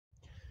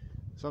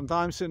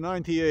Sometimes in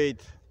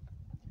 '98,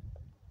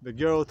 the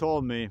girl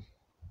told me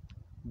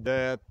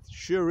that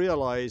she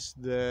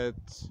realized that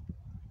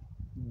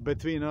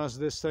between us,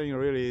 this thing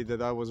really, that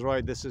I was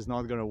right, this is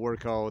not gonna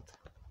work out.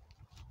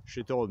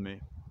 She told me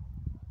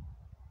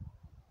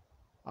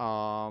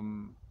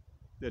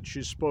that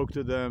she spoke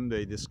to them,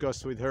 they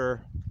discussed with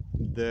her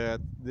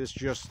that this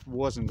just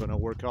wasn't gonna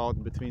work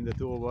out between the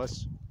two of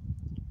us.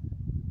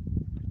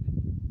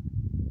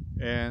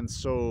 And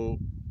so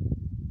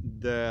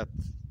that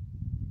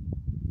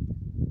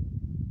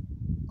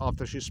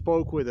after she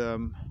spoke with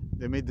them,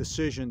 they made the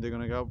decision they're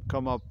gonna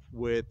come up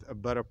with a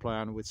better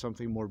plan, with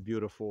something more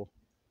beautiful,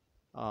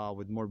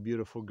 with more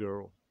beautiful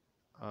girl,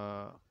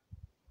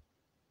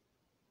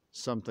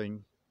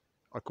 something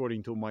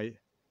according to my,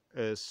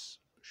 as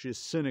she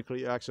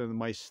cynically accented,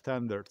 my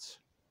standards.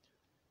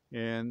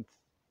 And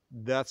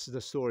that's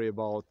the story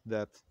about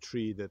that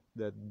tree,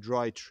 that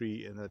dry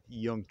tree and that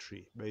young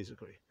tree.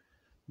 Basically,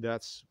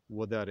 that's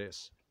what that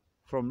is.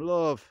 From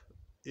love,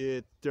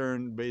 it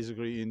turned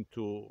basically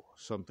into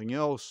something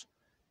else,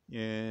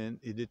 and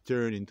it did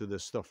turn into the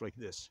stuff like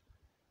this,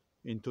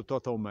 into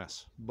total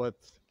mess. But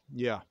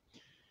yeah,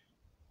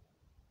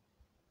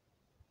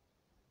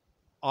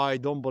 I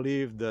don't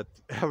believe that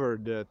ever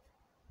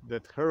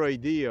that her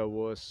idea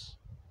was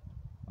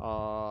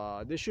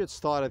this shit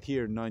started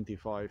here in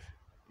 '95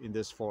 in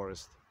this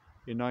forest.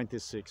 In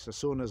 '96, as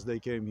soon as they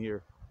came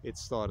here, it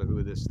started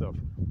with this stuff.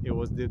 It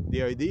was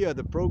the idea,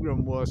 the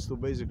program was to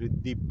basically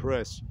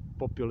depress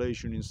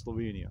population in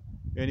Slovenia,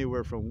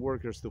 anywhere from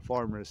workers to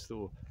farmers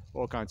to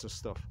all kinds of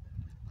stuff.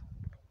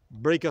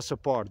 Break us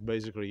apart,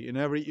 basically, in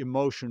every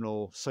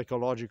emotional,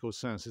 psychological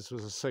sense. This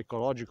was a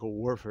psychological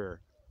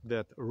warfare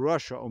that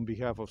Russia, on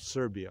behalf of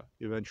Serbia,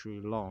 eventually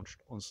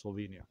launched on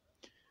Slovenia.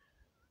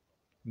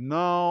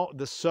 Now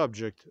the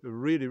subject, a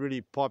really,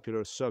 really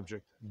popular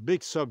subject,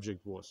 big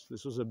subject was,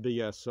 this was a big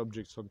ass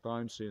subject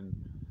sometimes in,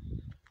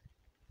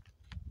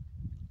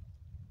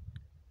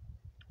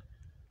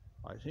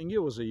 I think it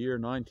was the year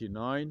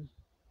 '99.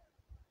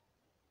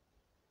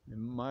 It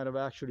might have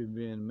actually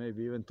been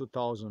maybe even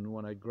 2000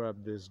 when I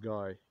grabbed this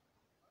guy.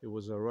 It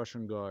was a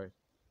Russian guy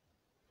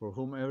for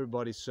whom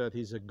everybody said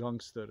he's a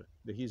gangster,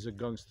 that he's a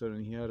gangster,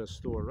 and he had a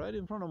store right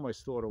in front of my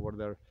store over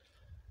there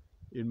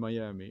in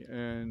Miami.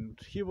 And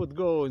he would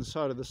go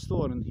inside of the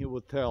store and he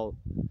would tell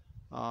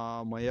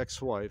my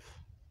ex-wife,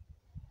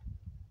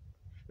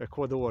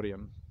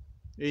 Ecuadorian,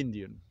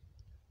 Indian,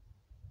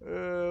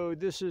 oh,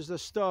 this is the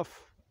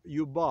stuff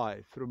you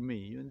buy from me,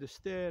 you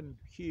understand?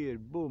 Here,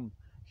 boom.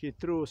 He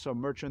threw some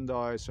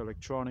merchandise,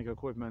 electronic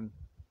equipment,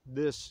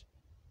 this,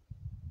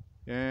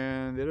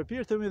 and it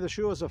appeared to me that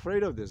she was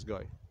afraid of this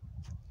guy.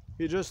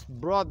 He just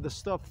brought the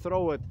stuff,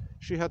 throw it.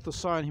 She had to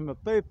sign him a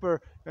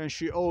paper, and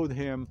she owed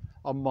him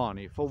a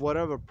money for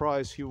whatever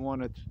price he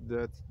wanted,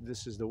 that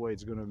this is the way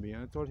it's gonna be.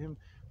 And I told him,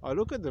 I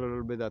looked at a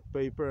little bit that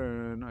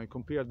paper and I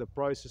compared the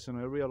prices, and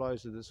I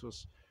realized that this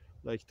was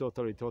like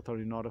totally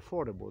not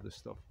affordable, this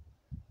stuff.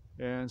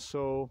 And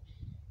so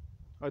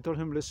I told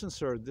him, listen,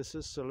 sir, this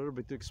is a little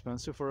bit too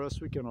expensive for us.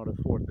 We cannot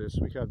afford this.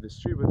 We have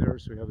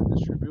distributors, we have a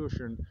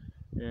distribution,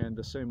 and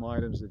the same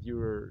items that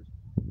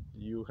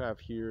you have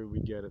here,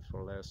 we get it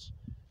for less.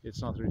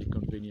 It's not really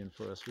convenient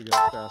for us. We're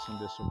gonna pass on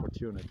this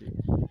opportunity.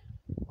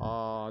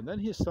 Then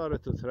he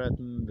started to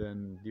threaten.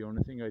 Then the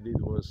only thing I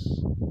did was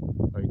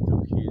I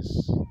took his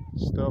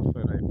stuff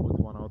and I put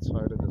one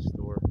outside of the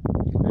store.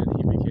 Then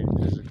he became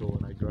physical,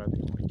 and I grabbed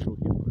him and threw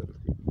him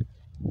literally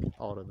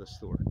out of the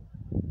store.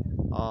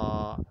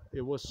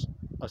 It was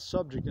a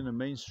subject in the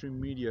mainstream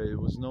media. It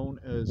was known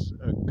as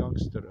a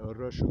gangster, a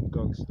Russian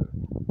gangster.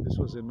 This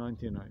was in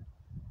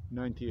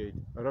 '98,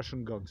 a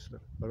Russian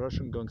gangster, a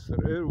Russian gangster.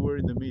 Everywhere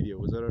in the media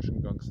was a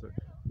Russian gangster.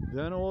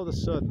 Then all of a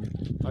sudden,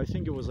 I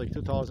think it was like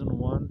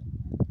 2001,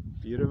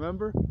 you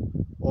remember?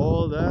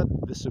 All that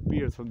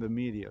disappeared from the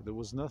media. There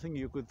was nothing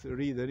you could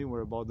read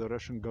anywhere about the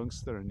Russian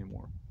gangster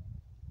anymore.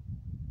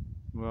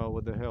 Well,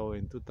 what the hell,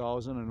 in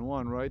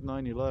 2001, right?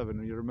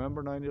 9/11, you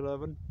remember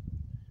 9/11?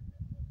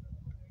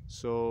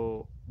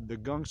 So the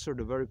gangster,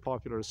 the very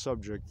popular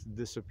subject,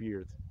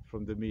 disappeared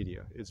from the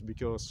media. It's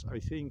because I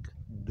think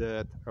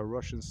that a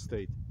Russian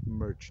state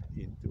merged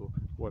into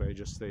what I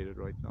just stated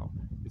right now.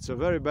 It's a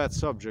very bad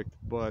subject,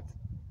 but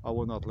I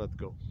will not let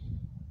go.